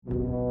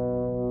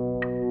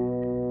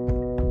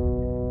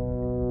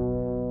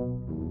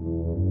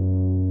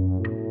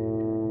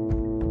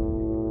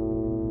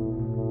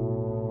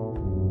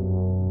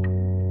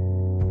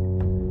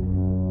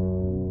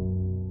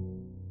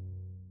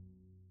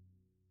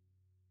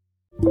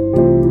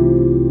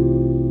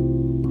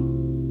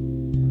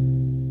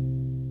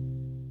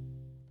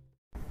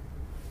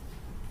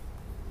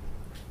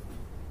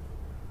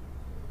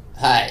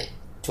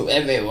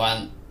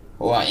everyone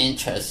who are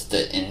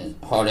interested in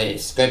Holy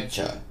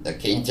Scripture, the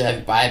King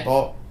James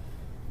Bible.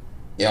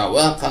 You are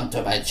welcome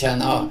to my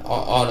channel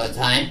all the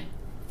time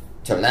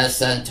to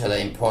listen to the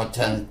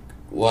important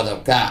Word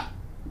of God,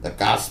 the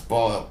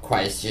Gospel of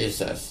Christ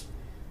Jesus.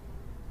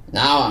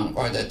 Now I'm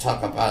going to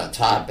talk about a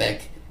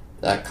topic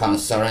that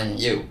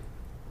concerns you.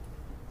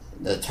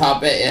 The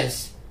topic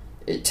is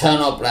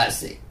eternal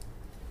blessing.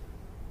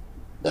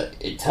 The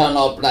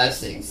eternal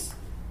blessings.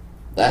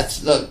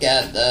 Let's look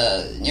at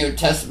the New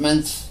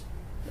Testament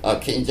or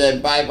King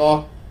James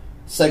Bible,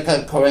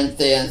 2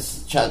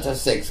 Corinthians chapter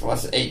 6,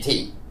 verse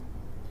 18.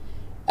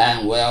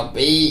 And will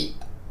be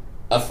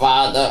a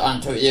father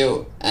unto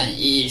you, and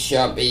ye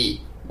shall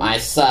be my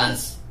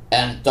sons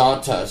and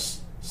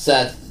daughters,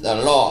 saith the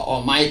Lord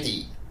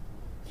Almighty.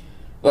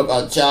 Book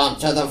of John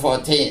chapter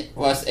 14,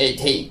 verse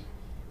 18.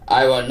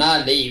 I will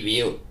not leave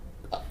you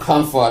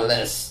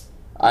comfortless.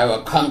 I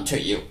will come to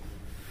you.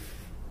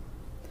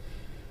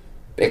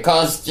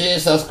 Because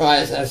Jesus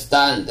Christ has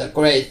done the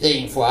great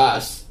thing for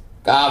us,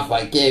 God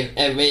forgive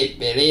every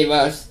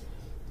believer,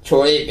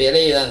 truly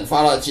believe and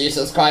follow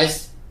Jesus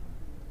Christ.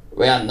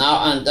 We are now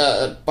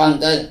under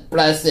abundant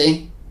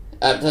blessing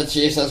after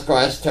Jesus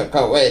Christ took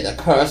away the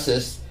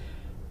curses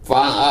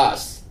from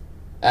us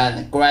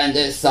and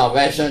granted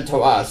salvation to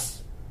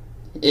us.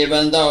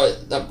 Even though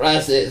the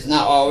blessing is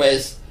not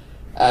always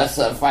as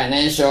a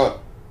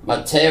financial,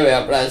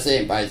 material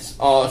blessing, but it's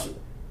all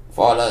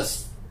for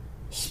the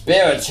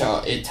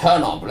spiritual,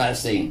 eternal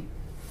blessing.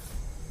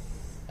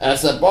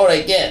 As a born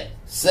again,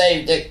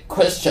 saved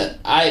Christian,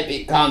 I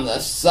become the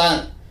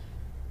son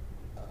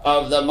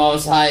of the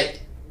Most High,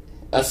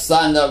 a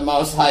son of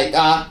Most High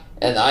God,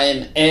 and I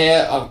am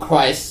heir of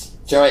Christ,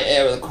 joint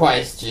heir with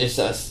Christ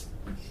Jesus.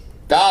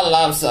 God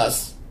loves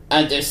us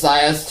and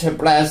desires to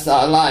bless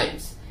our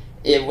lives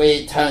if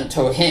we turn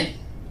to Him.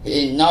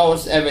 He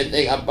knows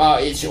everything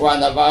about each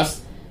one of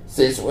us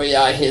since we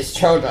are His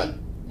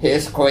children,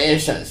 His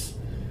creations.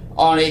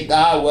 Only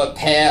God will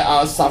bear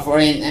our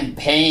suffering and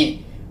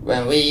pain.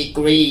 When we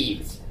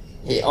grieve,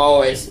 He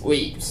always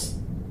weeps.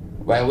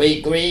 When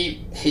we grieve,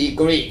 He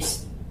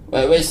grieves.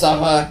 When we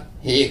suffer,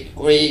 He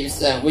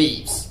grieves and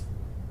weeps.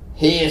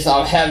 He is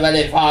our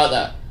Heavenly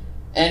Father.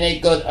 Any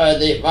good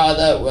earthly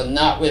father will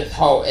not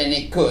withhold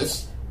any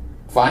goods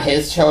from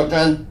his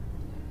children.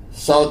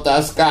 So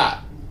does God.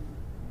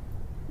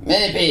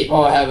 Many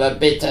people have a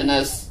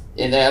bitterness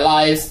in their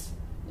lives,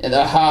 in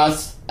their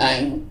hearts,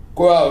 and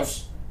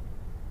grows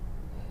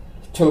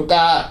to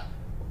God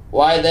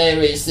why they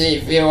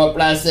receive fewer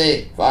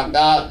blessings from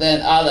God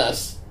than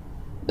others.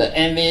 The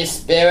envy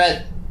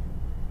spirit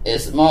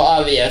is more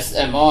obvious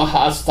and more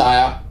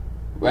hostile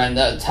when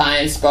the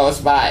times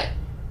goes by.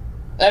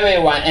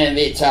 Everyone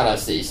envy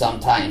jealousy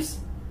sometimes.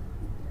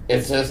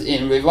 It's just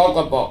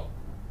irrevocable,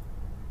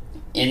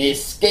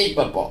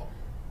 inescapable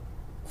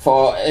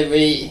for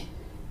every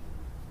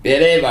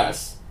believer.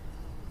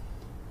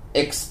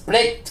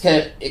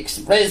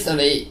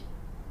 Explicitly,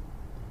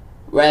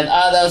 when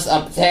others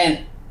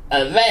obtain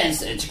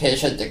advanced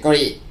education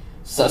degree,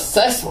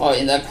 successful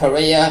in their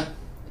career,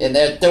 in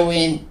their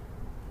doing,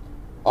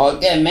 or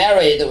get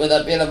married with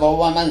a beautiful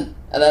woman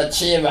and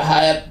achieve a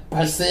higher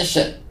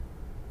position,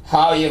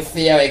 how you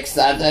feel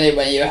exactly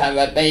when you have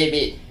a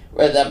baby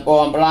with a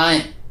born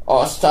blind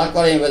or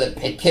struggling with a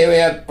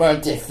peculiar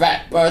birth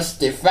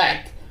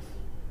defect.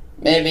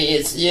 Maybe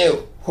it's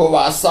you who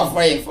are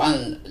suffering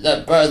from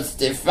the birth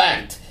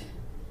defect.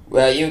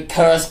 Will you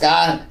curse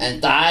God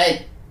and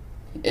die?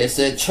 Is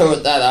it true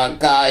that our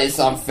God is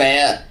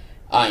unfair,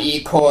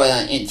 unequal,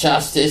 and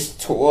injustice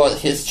toward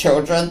His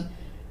children?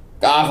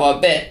 God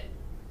forbid.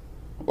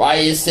 Why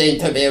it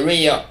seems to be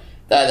real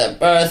that a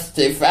birth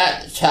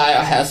defect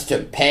child has to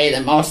pay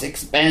the most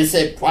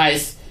expensive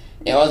price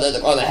in order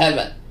to go to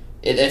heaven?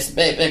 It is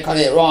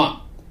biblically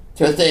wrong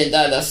to think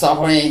that the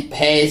suffering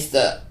pays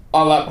the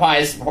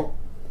overpriced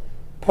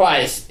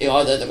price in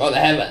order to go to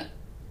heaven.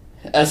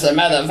 As a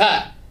matter of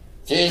fact,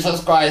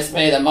 Jesus Christ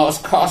paid the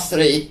most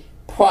costly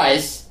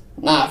price,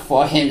 not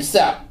for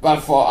Himself,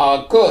 but for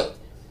our good.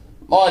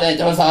 More than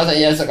 2,000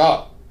 years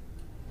ago,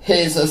 He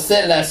is a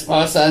sinless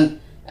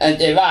person and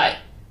divine,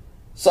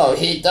 so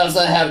He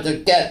doesn't have to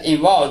get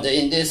involved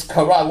in this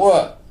corrupt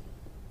world.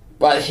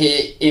 But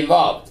He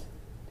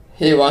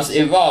was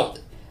involved.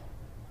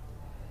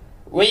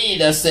 We,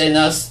 the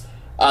sinners,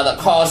 are the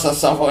cause of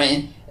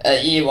suffering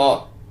and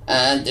evil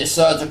and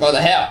deserve to go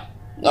to hell.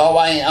 No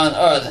one on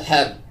earth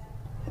have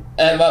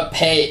ever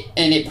paid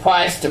any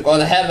price to go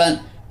to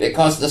heaven,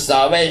 because the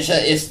salvation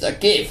is the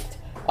gift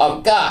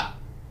of God,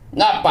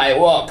 not by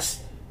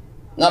works,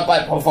 not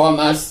by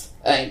performance,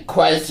 and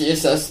Christ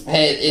Jesus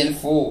paid in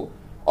full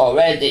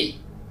already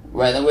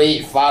when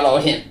we follow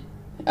Him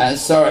and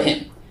serve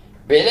Him.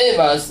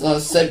 Believers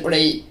don't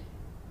simply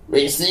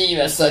receive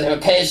a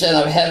certification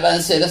of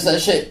heaven's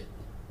citizenship.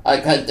 I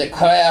can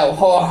declare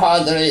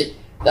wholeheartedly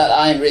that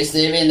I am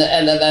receiving the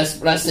endless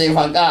blessing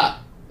from God,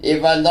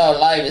 even though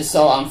life is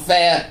so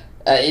unfair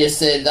and it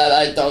seems that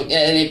I don't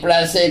get any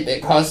blessing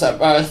because of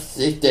birth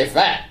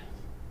defect.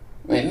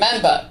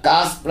 Remember,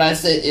 God's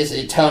blessing is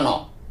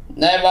eternal,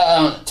 never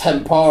a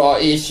temporal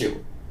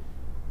issue.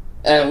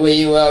 And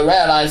we will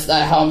realize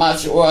that how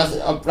much worth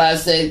of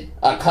blessing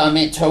are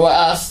coming toward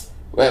us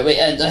when we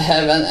enter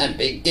heaven and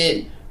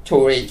begin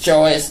to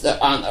rejoice the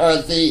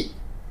unearthly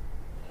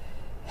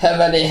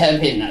heavenly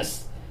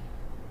happiness.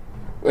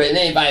 We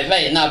live by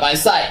faith, not by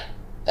sight.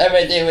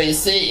 Everything we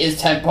see is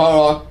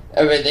temporal.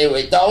 Everything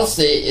we don't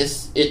see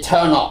is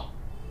eternal.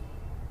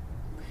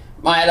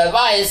 My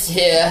advice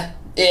here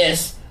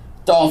is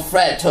don't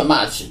fret too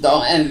much.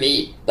 Don't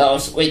envy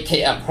those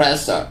wicked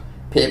oppressor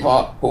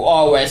people who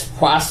always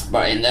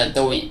prosper in their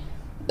doing.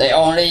 They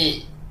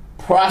only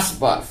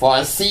prosper for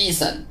a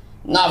season,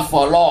 not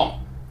for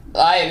long.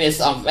 Life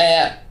is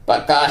unfair,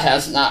 but God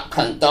has not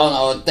condoned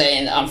or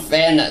ordained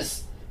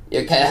unfairness.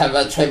 You can have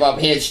a triple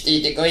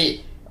PhD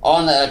degree,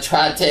 own an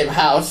attractive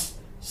house,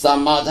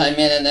 some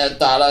multi-millionaire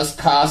dollars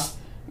cars,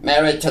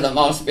 married to the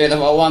most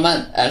beautiful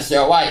woman as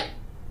your wife.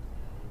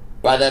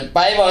 But the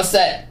Bible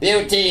said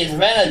beauty is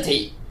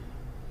vanity.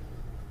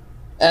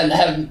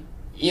 And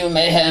you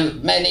may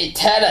have many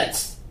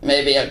talents,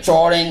 maybe a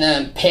drawing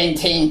and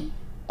painting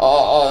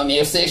or a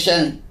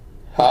musician.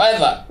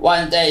 However,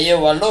 one day you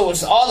will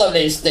lose all of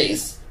these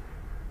things.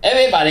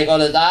 Everybody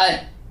gonna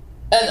die,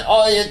 and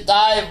all you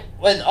die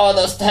with all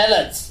those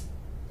talents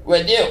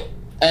with you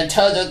and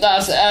turn to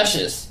dust and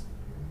ashes.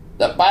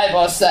 The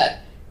Bible said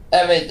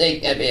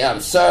everything can be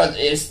observed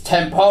is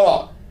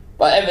temporal,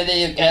 but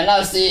everything you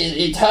cannot see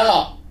is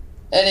eternal.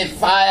 Any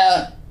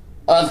fire,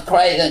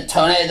 earthquake, and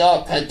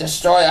tornado can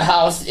destroy a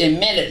house in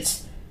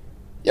minutes.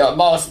 Your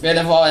most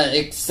beautiful and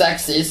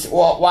sexiest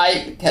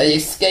wife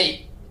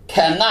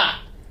cannot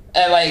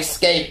ever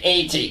escape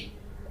aging.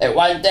 And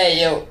one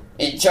day you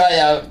enjoy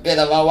a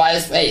beautiful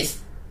wife's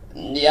face,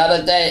 and the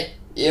other day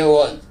you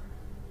will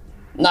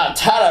not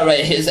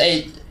tolerate his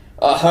age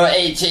or her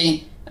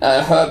aging,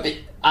 her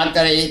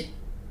ugly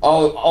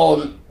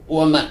old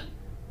woman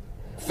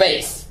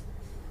face.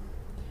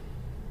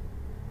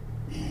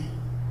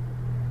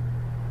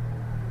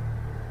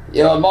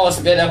 Your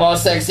most beautiful,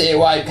 sexy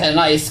wife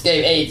cannot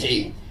escape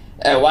aging,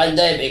 and one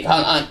day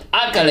become an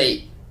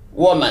ugly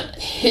woman,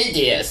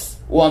 hideous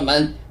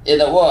woman in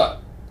the world.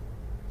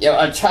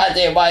 Your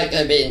attractive wife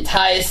can be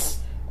enticed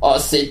or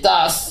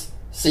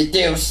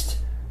seduced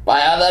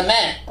by other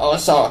men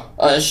also,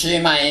 or she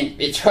might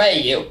betray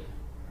you,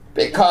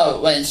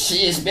 because when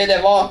she is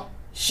beautiful,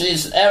 she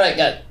is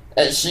arrogant,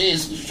 and she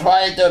is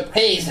trying to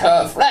please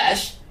her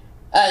flesh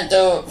and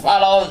to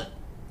follow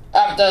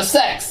after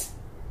sex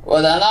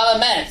with another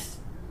man.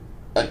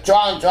 A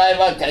drunk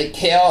driver can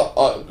kill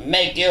or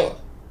make you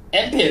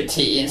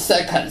amputee in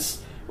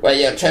seconds, where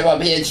your triple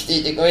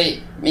PhD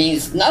degree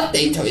means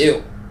nothing to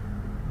you.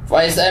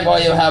 For example,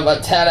 you have a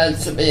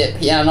talent to be a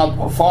piano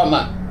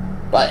performer,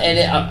 but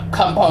any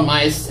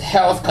compromised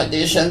health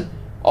condition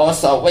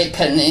also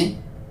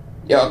weakening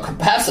your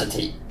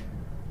capacity.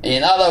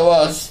 In other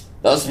words,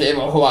 those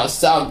people who are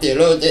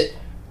self-deluded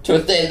to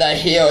think that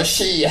he or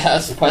she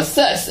has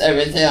possessed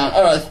everything on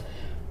earth,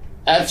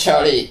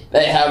 actually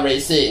they have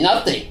received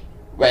nothing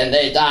when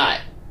they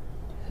die.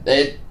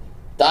 They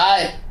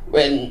die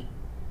when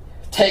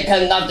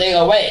taken nothing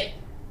away,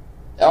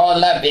 all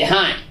left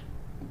behind.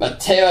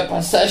 Material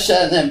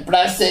possession and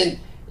blessing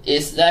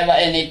is never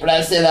any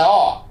blessing at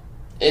all.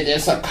 It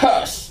is a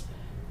curse.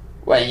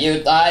 When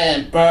you die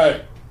and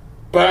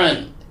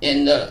burn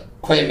in the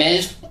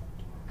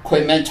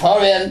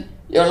crematorium,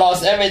 you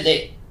lost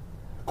everything.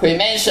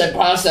 Cremation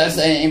process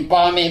and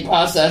embalming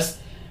process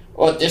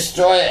will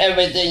destroy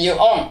everything you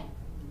own.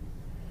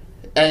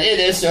 And it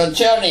is your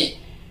journey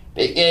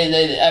beginning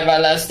in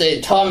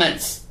everlasting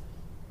torments.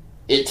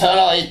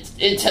 Eternal,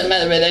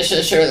 intimate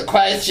relationship with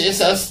Christ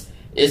Jesus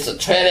is 1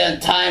 trillion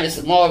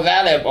times more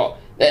valuable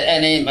than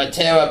any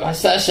material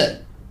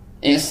possession.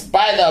 In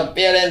spite of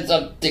billions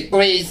of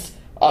degrees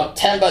of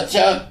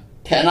temperature,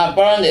 cannot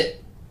burn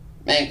it.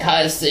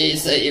 Mankind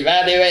sees and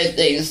evaluates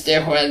things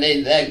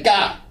differently than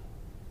God.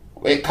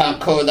 We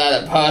conclude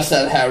that a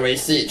person has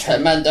received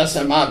tremendous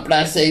amount of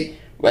blessing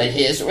when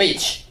he is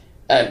rich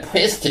and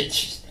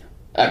prestige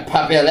and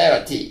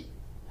popularity.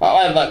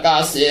 However,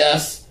 God sees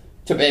us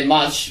to be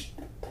much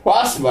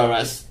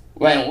prosperous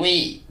when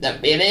we, the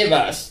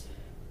believers,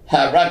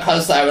 have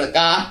reconciled with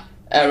God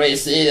and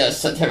received a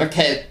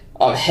certificate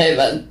of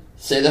heaven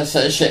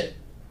citizenship.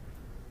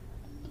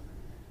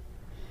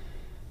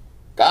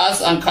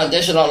 God's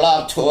unconditional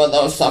love toward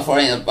those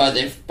suffering a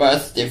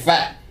birth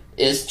defect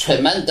is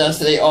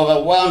tremendously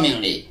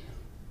overwhelmingly.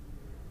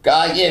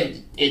 God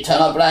gives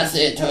eternal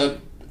blessing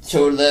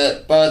to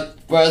the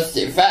birth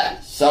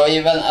defect, so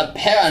even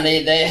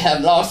apparently they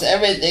have lost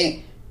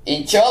everything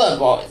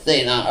enjoyable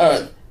thing on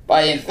earth,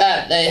 but in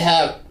fact they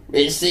have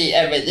received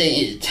everything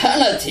in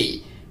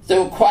eternity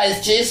through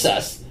Christ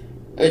Jesus.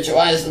 Which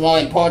one is more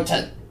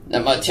important, the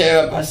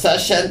material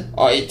possession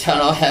or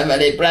eternal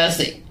heavenly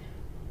blessing?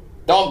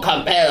 Don't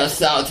compare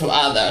yourself to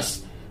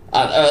others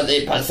on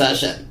earthly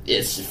possession.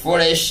 It's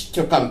foolish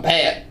to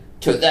compare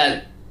to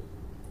them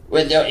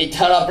with your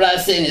eternal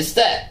blessing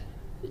instead.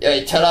 Your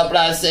eternal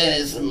blessing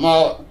is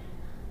more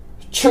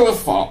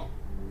truthful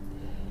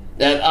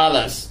than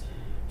others.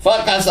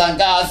 Focus on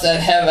God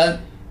and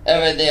heaven,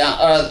 everything on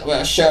earth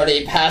will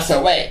surely pass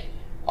away.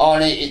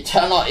 Only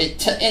eternal,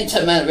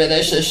 intimate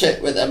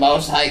relationship with the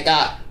Most High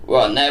God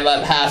will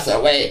never pass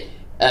away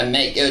and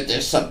make you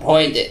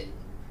disappointed.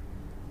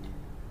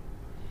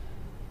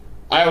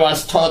 I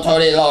was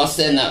totally lost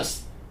sinner,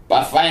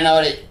 but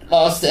finally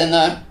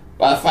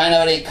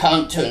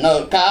come to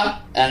know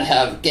God and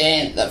have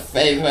gained the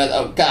favor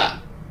of God.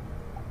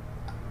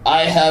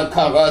 I have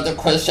converted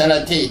to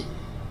Christianity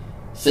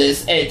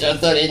since age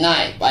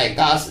 39 by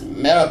God's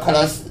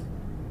miraculous,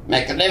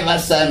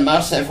 magnificent,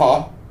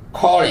 merciful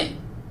calling.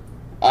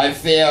 I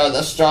feel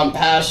the strong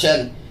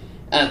passion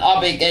and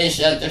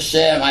obligation to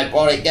share my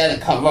born-again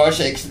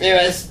conversion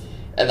experience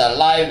and the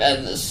life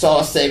and the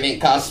soul-saving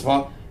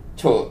gospel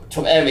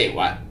to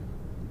everyone.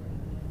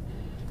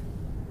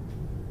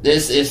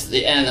 This is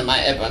the end of my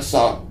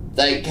episode.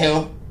 Thank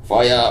you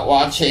for your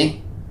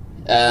watching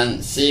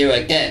and see you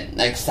again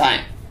next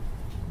time.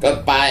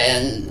 Goodbye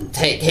and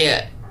take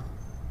care.